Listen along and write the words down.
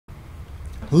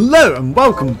Hello and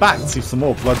welcome back to some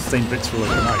more Bloodstained Ritual of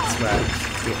the Night, where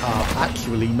we are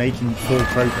actually making full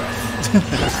progress.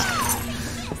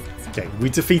 Okay, we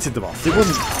defeated the boss. It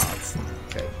wasn't hard.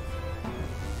 Okay.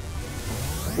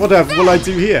 Whatever will I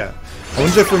do here? I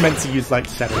wonder if we're meant to use like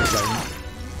Shadow Zone.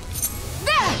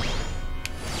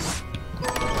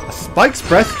 A Spike's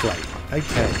Breastplate.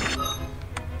 Okay.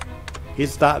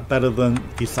 Is that better than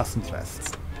the Assassin's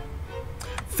Vest?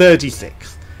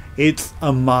 36. It's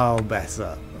a mile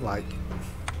better. Like,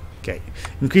 okay,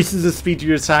 increases the speed of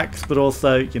your attacks, but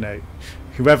also, you know,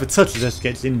 whoever touches us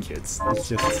gets injured. It's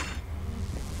just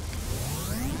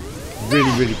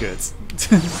really, really good.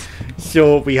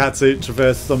 Sure, we had to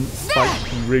traverse some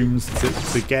spiked rooms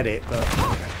to get it, but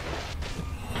okay.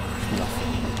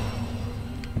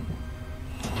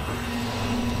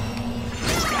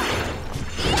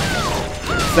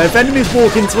 So if enemies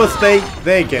walk into us,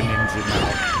 they're getting injured now.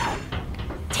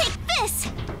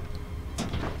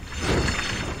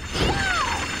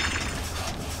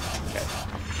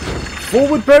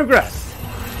 Forward progress!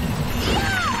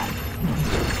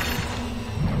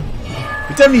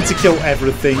 We don't need to kill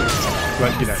everything,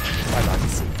 but you know, I like to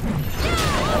see.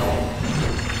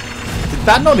 Did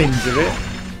that not injure it?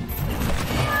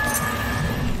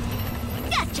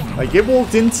 Gotcha. Like, it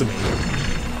walked into me.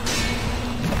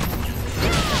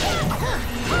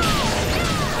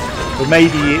 Or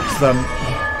maybe it's,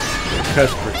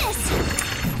 curse proof.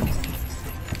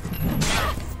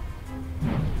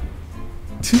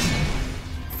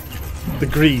 The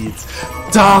greed.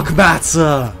 Dark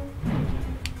matter!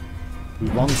 We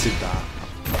wanted that.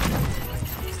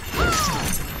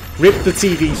 Rip the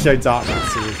TV show Dark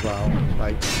Matter as well.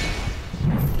 Like,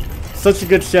 such a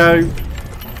good show.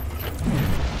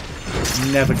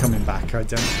 Never coming back, I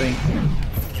don't think.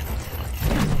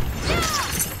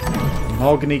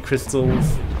 Mahogany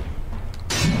crystals.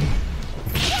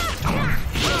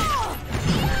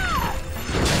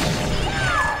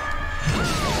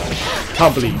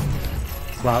 Can't believe.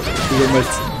 Wow, we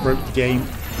almost broke the game.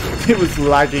 It was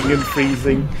lagging and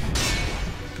freezing.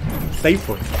 Save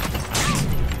point.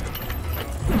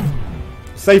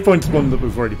 Save point's one that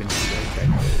we've already been through. Okay.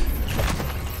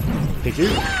 Piggy.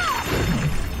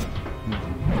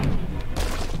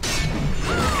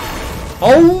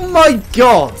 Oh my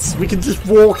god! We can just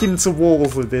walk into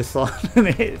walls with this on and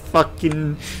it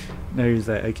fucking knows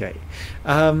it. Okay.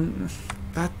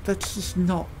 That's just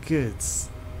not good,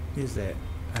 is it?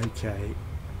 Okay.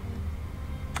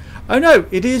 Oh no,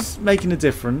 it is making a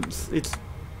difference. It's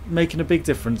making a big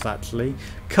difference actually.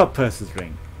 Cut Purser's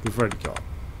Ring. We've already got.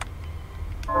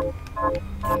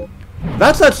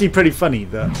 That's actually pretty funny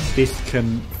that this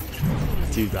can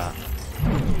do that.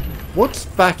 What's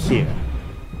back here?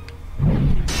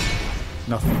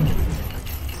 Nothing.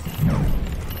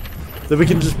 Then we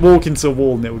can just walk into a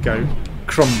wall and it will go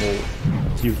crumble.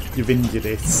 You've injured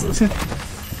it.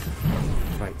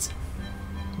 Right.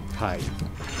 Hi.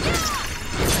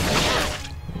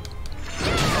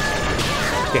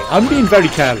 Okay, I'm being very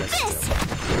careless still.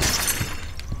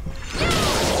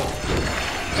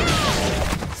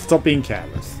 Stop being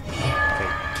careless. Okay,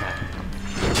 cat.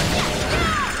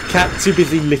 Cat too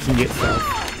busy licking itself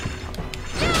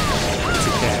to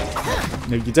care.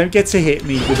 No, you don't get to hit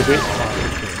me with a whip thing.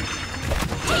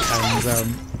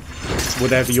 And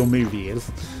whatever your movie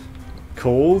is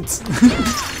called.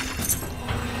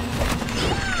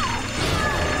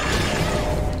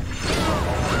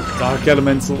 Dark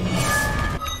Elemental.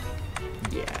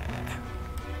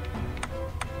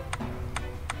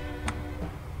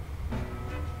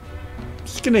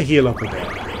 Gonna heal up a bit.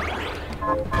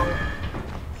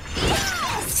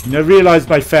 You know, realise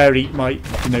my fairy might,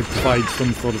 you know, provide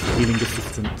some sort of healing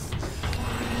assistance.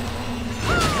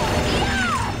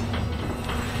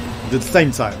 But at the same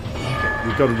time, okay,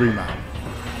 we've got a room out.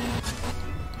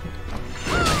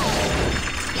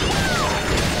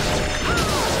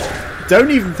 Don't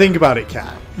even think about it,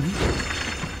 cat.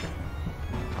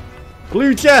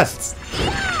 Blue chests!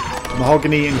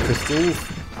 Mahogany and crystals.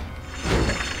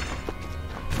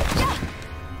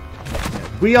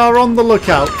 We are on the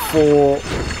lookout for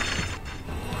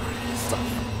stuff.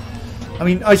 I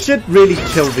mean, I should really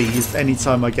kill these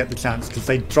anytime I get the chance because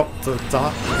they drop the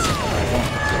darkness.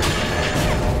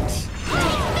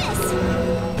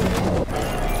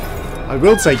 I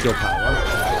will take your power.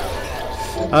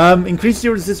 Increase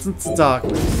your resistance to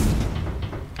darkness.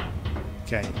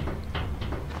 Okay.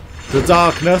 The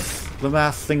darkness, the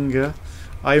mass singer.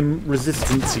 I'm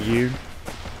resistant to you.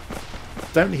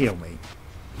 Don't heal me.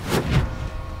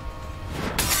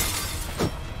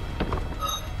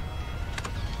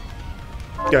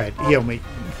 Go ahead, heal me.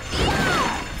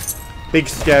 Big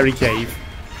scary cave.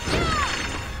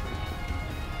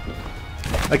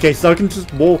 Okay, so I can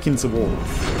just walk into walls.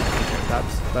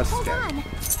 That's scary.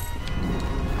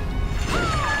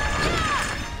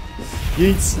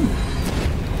 Yeet.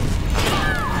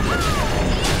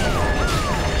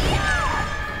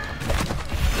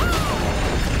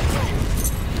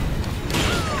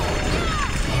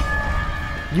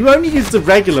 You only used the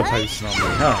regular potion on me,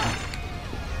 huh?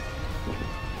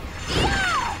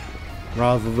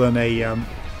 Rather than a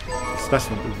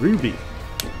special ruby.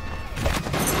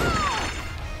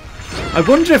 I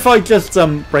wonder if I just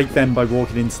break them by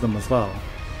walking into them as well.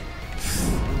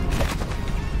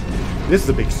 This is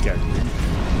a big scary room.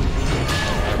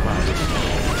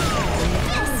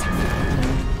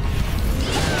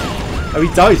 Oh,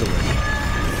 he dies already.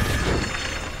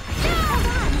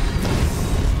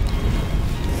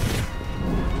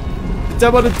 I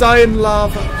don't want to die in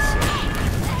lava.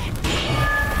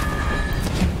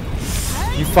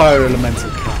 You fire elemental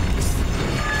cacks.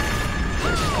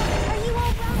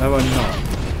 No, I'm not.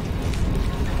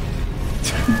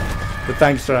 But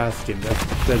thanks for asking.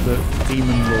 There's a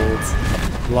demon lord,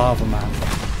 lava man.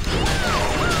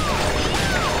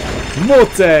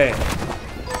 Morte!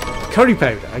 Curry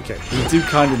powder. Okay, we do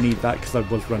kind of need that because I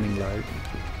was running low.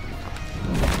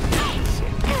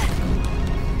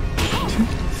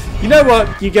 You know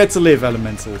what? You get to live,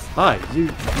 elementals. Hi, you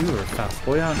were a fast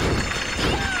boy, aren't you?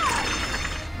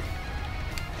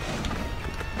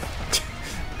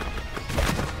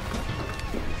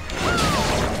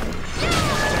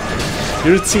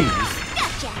 You're a tease.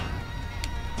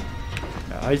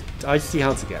 No, I see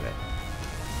how to get it.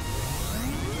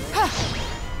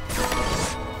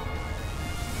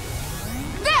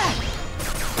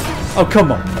 Oh,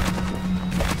 come on.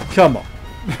 Come on.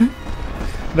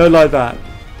 No, like that.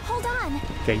 Hold on.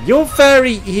 Okay, your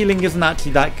fairy healing isn't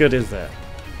actually that good, is it?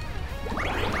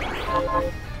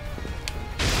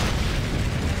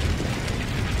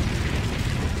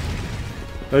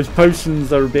 Those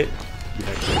potions are a bit, you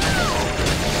know,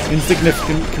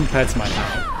 insignificant compared to my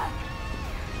health.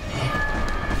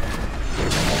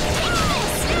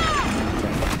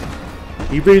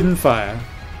 He breathing fire,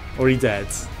 or he dead.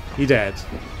 He dead.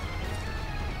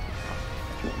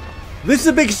 This is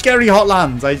a big scary hot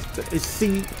land. I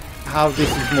see how this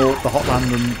is more the hot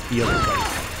land than the other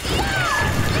place.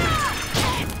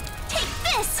 Take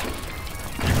this.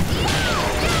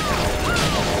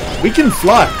 We can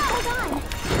fly.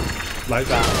 Like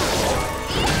that.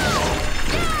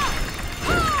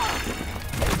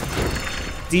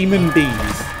 Demon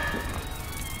bees.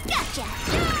 Gotcha.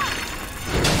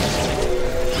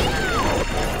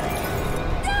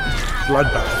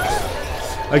 Bloodbath.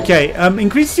 Okay,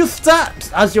 increase your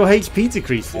stats as your HP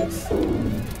decreases.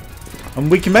 And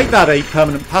we can make that a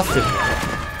permanent passive.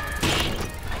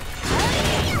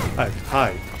 Oh,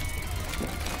 hi.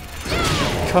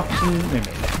 Cotton mimic.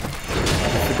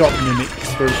 I forgot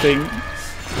mimics for a thing.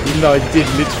 Even though I did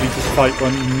literally just fight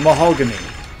one. Mahogany.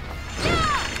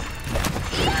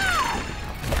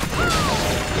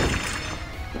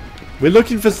 We're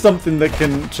looking for something that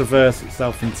can traverse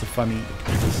itself into funny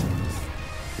positions.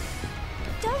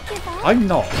 Don't give up. I'm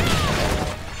not.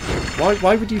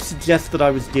 Why would you suggest that I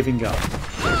was giving up?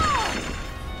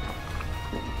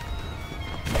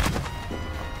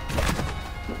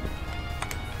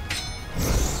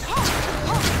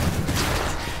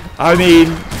 I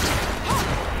mean,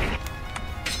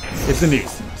 it's a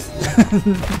nuisance.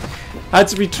 Had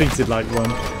to be treated like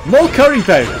one. More curry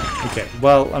powder! Okay,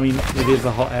 well, I mean, it is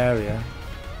a hot area.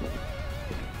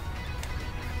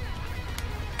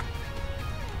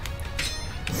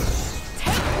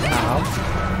 Ow.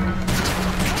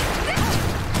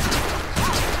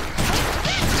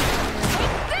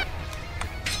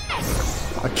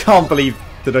 I can't believe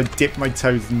that I dipped my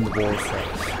toes in the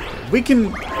water. We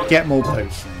can get more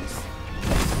potions.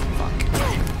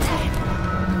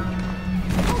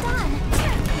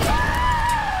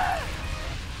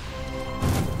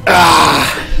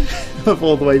 Of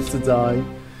all the ways to die.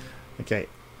 Okay.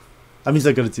 That means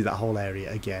I've got to do that whole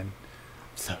area again.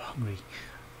 I'm so hungry.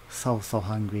 So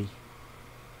hungry.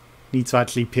 Need to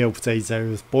actually peel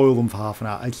potatoes, boil them for half an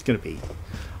hour. It's going to be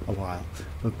a while.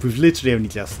 But we've literally only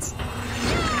just...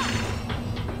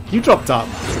 You dropped dark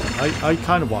matter. I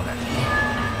kind of want it.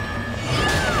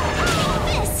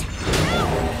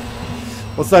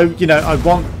 Also, you know, I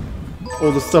want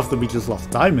all the stuff that we just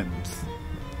lost. Diamonds.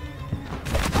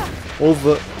 All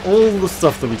the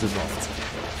stuff that we just lost.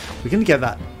 We're gonna get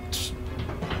that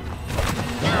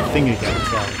thing again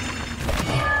as well.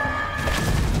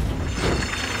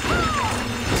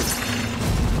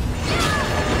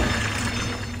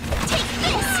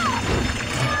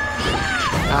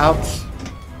 Ouch.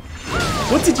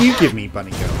 What did you give me,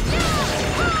 bunny girl?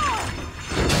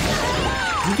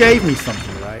 You gave me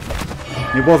something, right?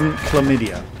 It wasn't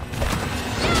chlamydia.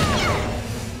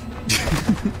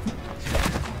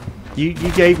 you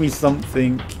gave me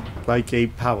something like a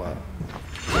power.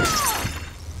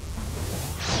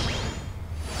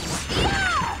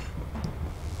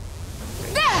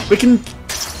 We can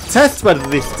test whether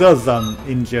this does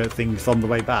injure things on the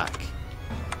way back.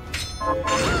 Oh,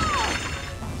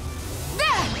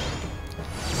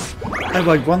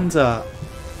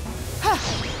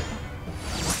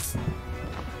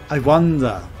 I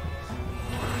wonder.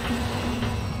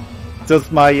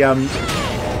 Does my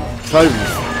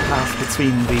clothes pass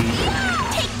between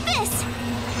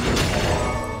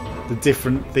the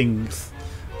different things?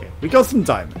 Okay, we got some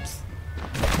diamonds.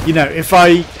 You know, if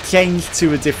I change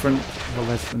to a different... Well,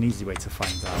 there's an easy way to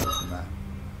find out, isn't there?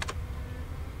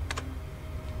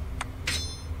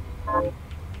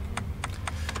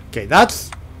 Okay,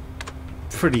 that's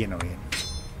pretty annoying.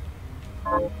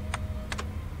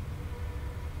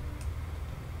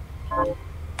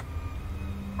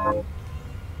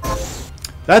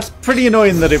 That's pretty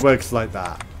annoying that it works like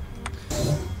that.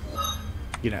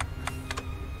 You know.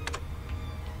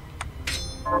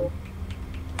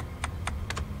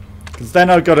 Because then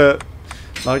I've got to,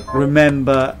 like,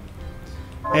 remember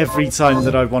every time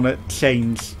that I want to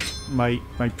change my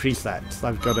presets.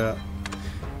 I've got to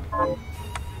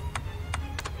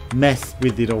mess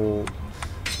with it all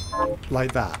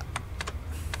like that.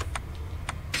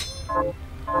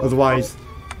 Otherwise,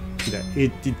 you know,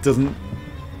 it doesn't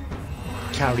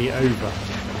carry over.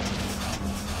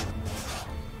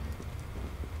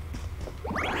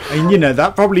 And you know,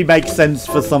 that probably makes sense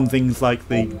for some things like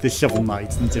the shovel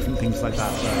knights and different things like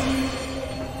that.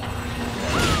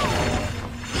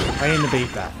 I ain't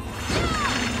about that.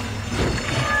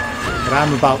 But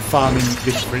I'm about farming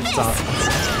this for its darkness.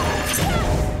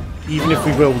 Even if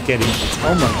we will get it.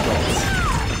 Oh my god.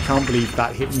 I can't believe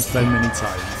that hit me so many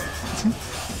times.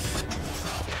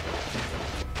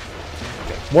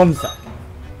 Okay, 1 sec.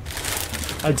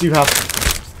 I do have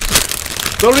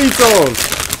Doritos!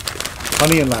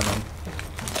 Honey and lemon.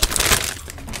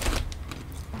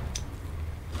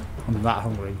 I'm that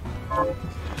hungry.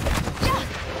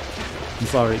 I'm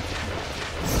sorry.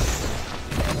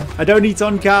 I don't eat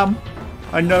on cam.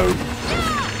 I know.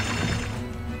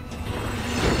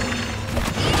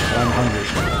 But I'm hungry.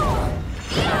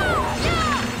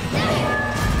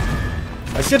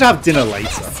 I should have dinner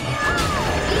later.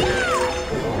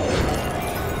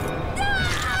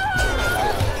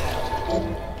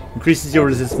 Increases your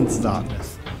resistance to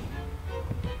darkness.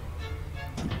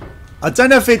 I don't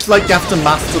know if it's like you have to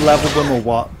master level them or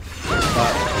what,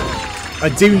 but I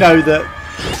do know that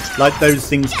like those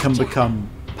things can become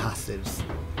passives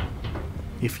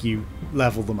if you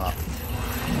level them up.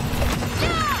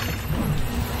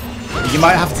 You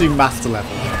might have to master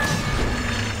level them.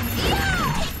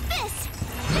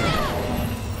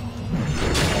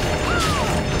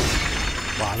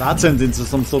 Wow, that turned into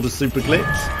some sort of super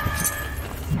glitch.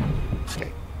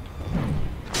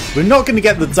 We're not going to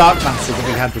get the dark matter that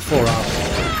we had before, are we?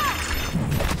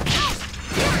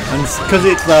 And because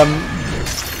it's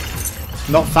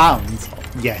not found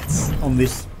yet on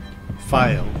this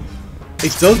file,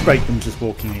 it does break them just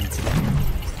walking into them.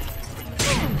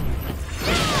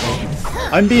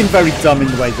 I'm being very dumb in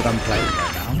the way that I'm playing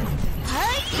right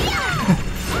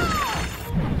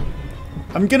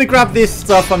now. I'm going to grab this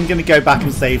stuff, I'm going to go back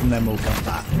and save, and then we'll come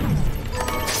back.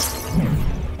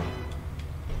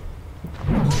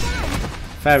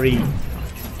 Very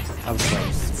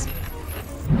outplaced.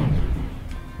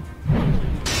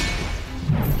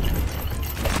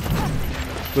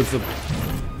 With the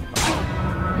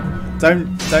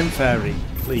don't fairy,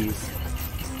 please.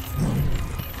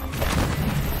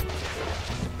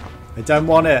 I don't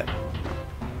want it.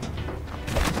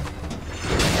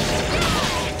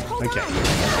 Okay.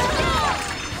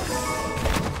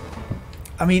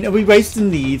 I mean, are we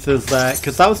wasting the ethers there?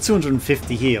 Because that was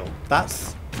 250 heal.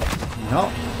 That's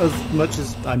not as much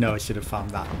as... I know I should have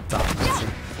found that dark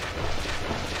matter.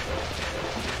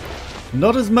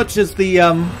 Not as much as the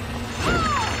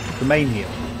main heal.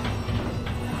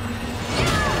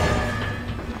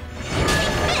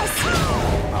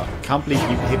 Oh, I can't believe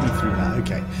you hit me through that.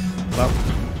 Okay. Well,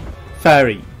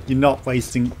 fairy, you're not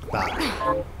wasting that.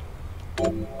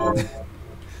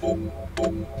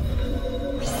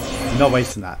 You're not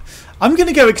wasting that. I'm going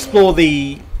to go explore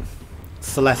the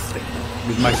Celestic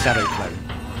with my shadow clone.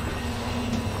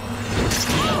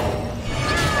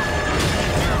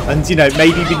 And you know,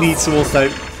 maybe we need to also...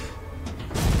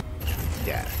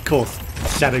 Yeah, of course,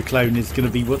 shadow clone is going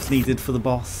to be what's needed for the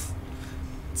boss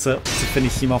to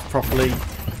finish him off properly.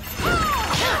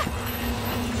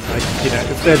 I like, you know,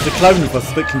 if there's a clone of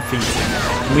us that can defeat him,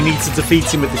 and we need to defeat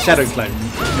him with the shadow clone,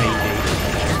 maybe.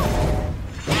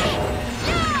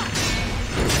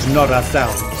 Not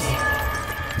ourselves.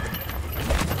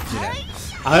 You know,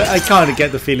 I kind of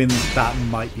get the feeling that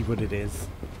might be what it is.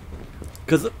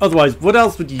 Because otherwise, what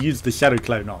else would you use the shadow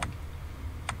clone on?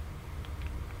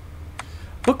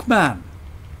 Bookman.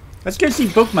 Let's go see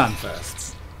Bookman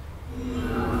first.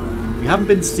 We haven't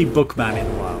been to see Bookman in a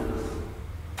while.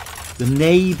 The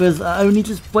neighbours are only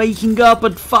just waking up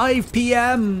at 5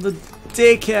 PM. The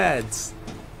dickheads.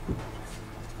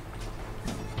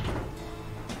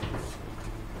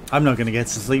 I'm not going to get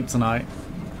to sleep tonight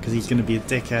because he's going to be a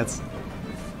dickhead.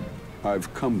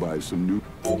 I've come by some new...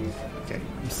 Okay,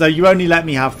 so you only let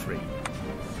me have 3.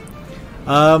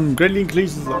 Greatly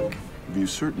inclusive luck. Be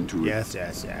certain to... Yes.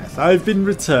 I've been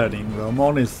returning them,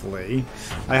 honestly.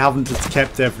 I haven't just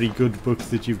kept every good book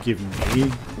that you've given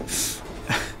me.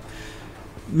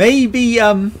 Maybe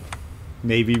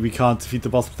we can't defeat the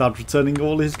boss without returning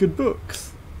all his good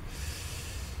books.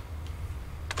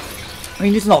 I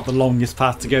mean, it's not the longest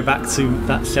path to go back to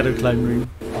that Shadow Clone room.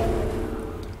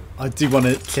 I do want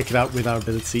to check it out with our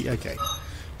ability. Okay.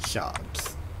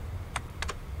 Shards.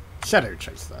 Shadow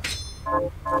Tracer.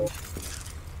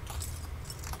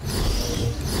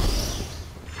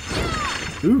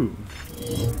 Ooh.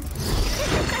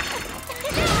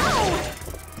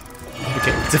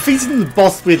 Okay, defeating the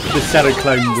boss with the Shadow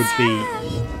Clone would be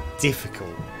difficult.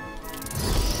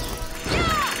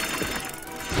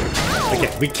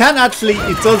 Okay, we can actually,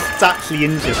 it does actually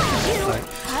injure them. So,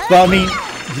 but I mean,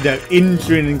 you know,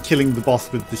 injuring and killing the boss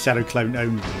with the Shadow Clone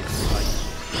only is like,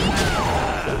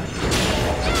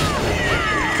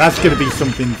 that's going to be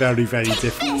something very, very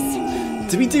different.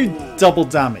 Do we do double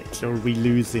damage or are we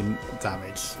losing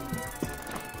damage?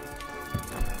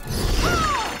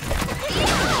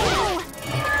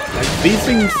 Like, these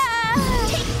things...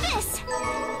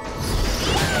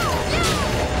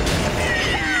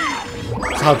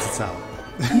 It's hard to tell.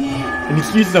 And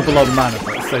he's using up a lot of mana,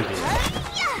 but it's so good.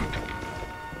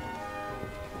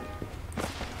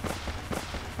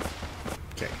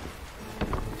 Okay.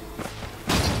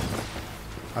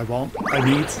 I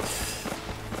need...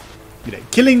 You know,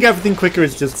 killing everything quicker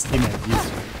is just, you know,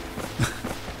 useful.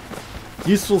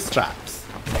 Useful straps.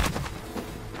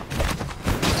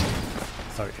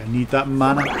 Sorry, I need that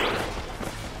mana.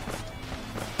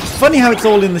 It's funny how it's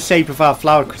all in the shape of our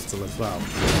flower crystal as well.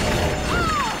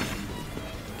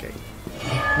 Okay.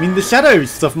 I mean, the shadow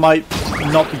stuff might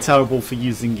not be terrible for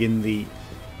using in the...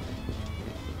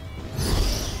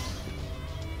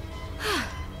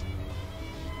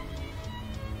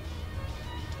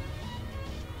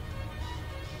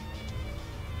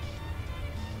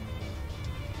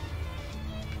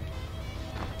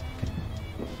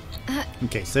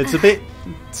 Okay, so it's a bit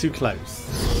too close.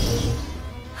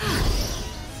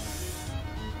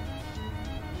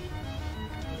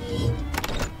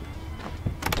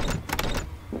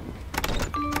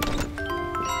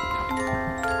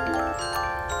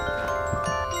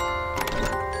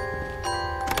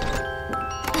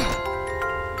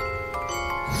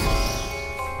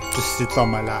 Just sits on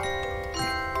my lap.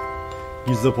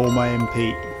 Use up all my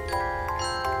MP.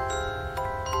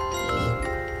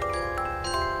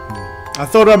 I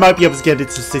thought I might be able to get it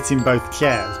to sit in both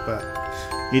chairs, but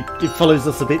it follows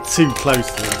us a bit too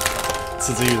closely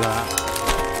to do that.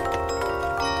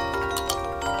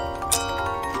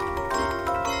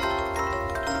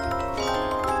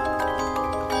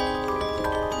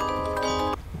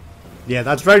 Yeah,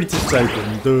 that's very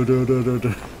dystopian.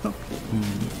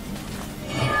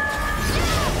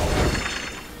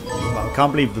 Well, I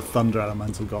can't believe the thunder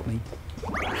elemental got me.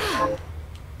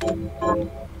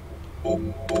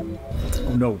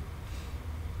 Oh no.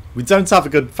 We don't have a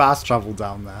good fast travel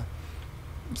down there.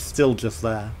 It's still just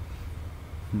there.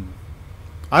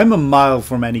 I'm a mile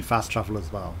from any fast travel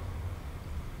as well.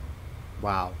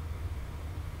 Wow.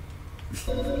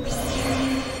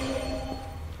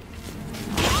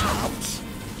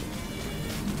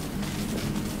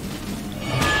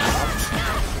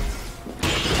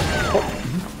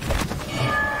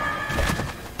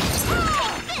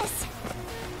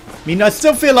 I mean, I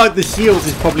still feel like the shield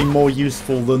is probably more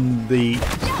useful than the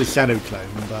Shadow Clone,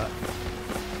 but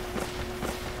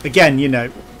again, you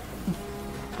know,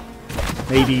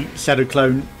 maybe Shadow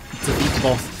Clone to beat the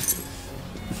boss.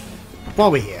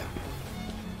 While we're here,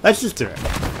 let's just do it.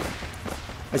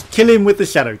 Let's kill him with the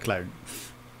Shadow Clone,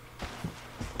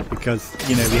 because,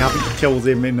 you know, we haven't killed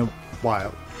him in a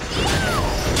while.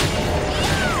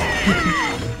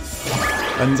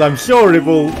 And I'm sure it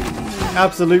will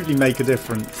absolutely make a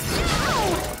difference.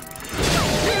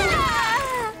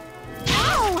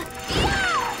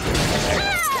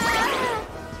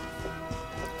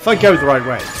 If I go the right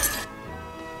way.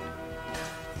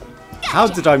 How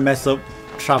did I mess up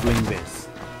travelling this?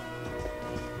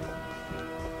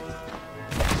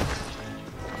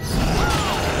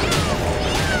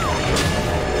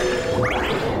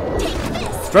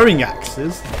 Throwing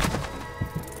axes.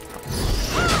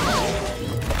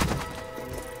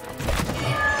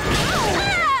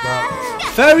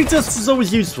 Fairy dust is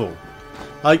always useful.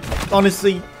 Like,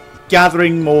 honestly,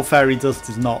 gathering more fairy dust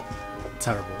is not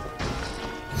terrible.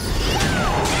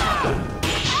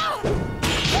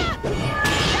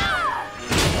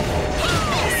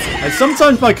 Like,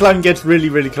 sometimes my clone gets really,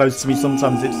 really close to me.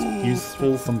 Sometimes it's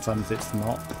useful, sometimes it's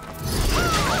not.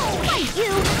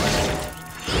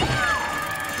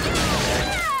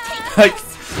 Like,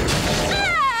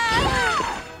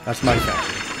 that's my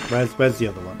fairy. Where's the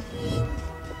other one?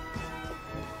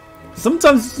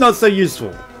 Sometimes it's not so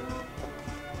useful.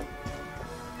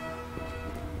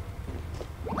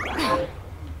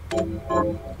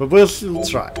 But we'll still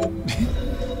try.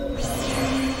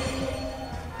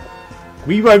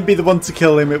 We won't be the one to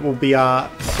kill him, it will be our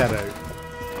shadow.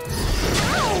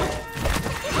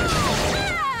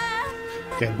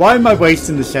 Okay, why am I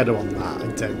wasting the shadow on that? I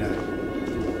don't know.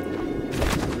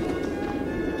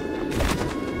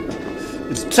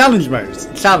 It's challenge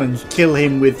mode. Challenge, kill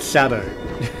him with shadow.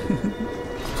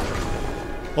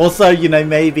 Also, you know,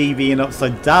 maybe being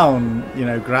upside down, you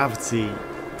know, gravity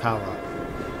power.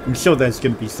 I'm sure there's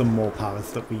going to be some more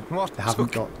powers that we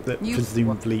haven't got that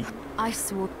presumably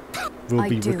will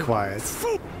be required.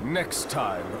 Next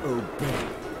time, obey.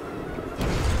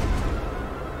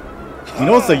 And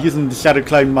also using the shadow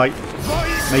clone might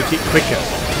make it quicker.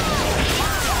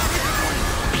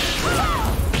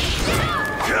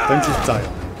 Don't just die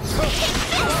on me.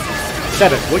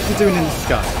 Shadow, what are you doing in the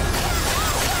sky?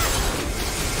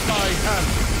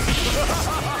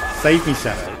 Save me,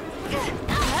 Shadow.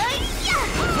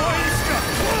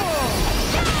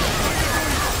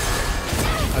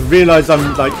 I realise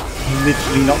I'm like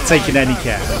literally not taking any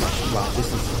care. Wow,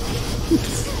 this is.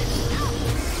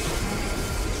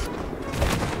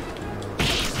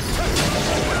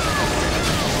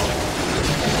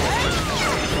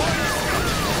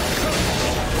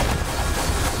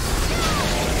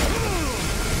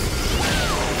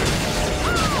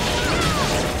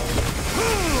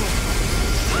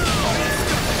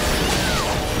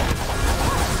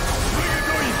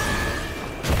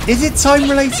 Is it time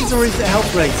related or is it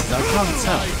health related? I can't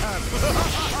tell.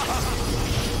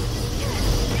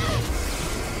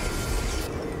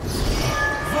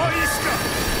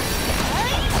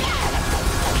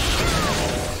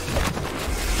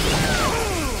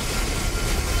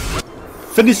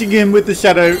 Finishing him with the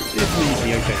shadow is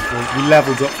easy, okay. We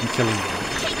leveled up from killing him.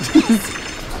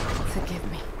 Forgive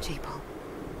me, Jeeple.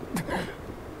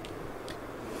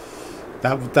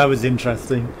 That was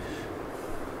interesting.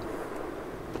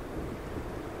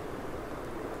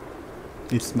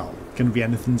 It's not going to be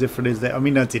anything different, is it? I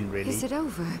mean, I didn't really. Is it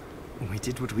over? We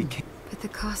did what we can. But the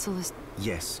castle is...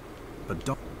 Yes, but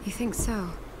don't... You think so?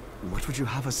 What would you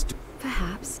have us do?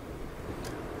 Perhaps.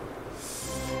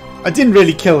 I didn't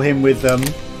really kill him with the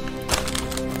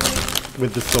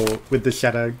sword, with the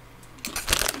shadow.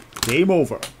 Game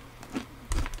over.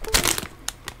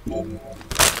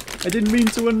 I didn't mean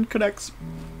to unconnect.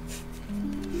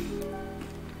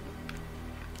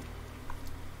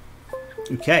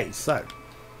 Okay, so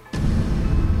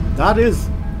that is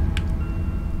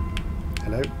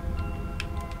hello.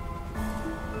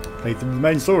 Played through the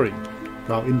main story.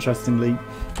 Well, interestingly,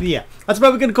 yeah, that's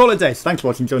where we're going to call it a day. So thanks for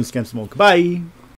watching. Join us again some more. Goodbye.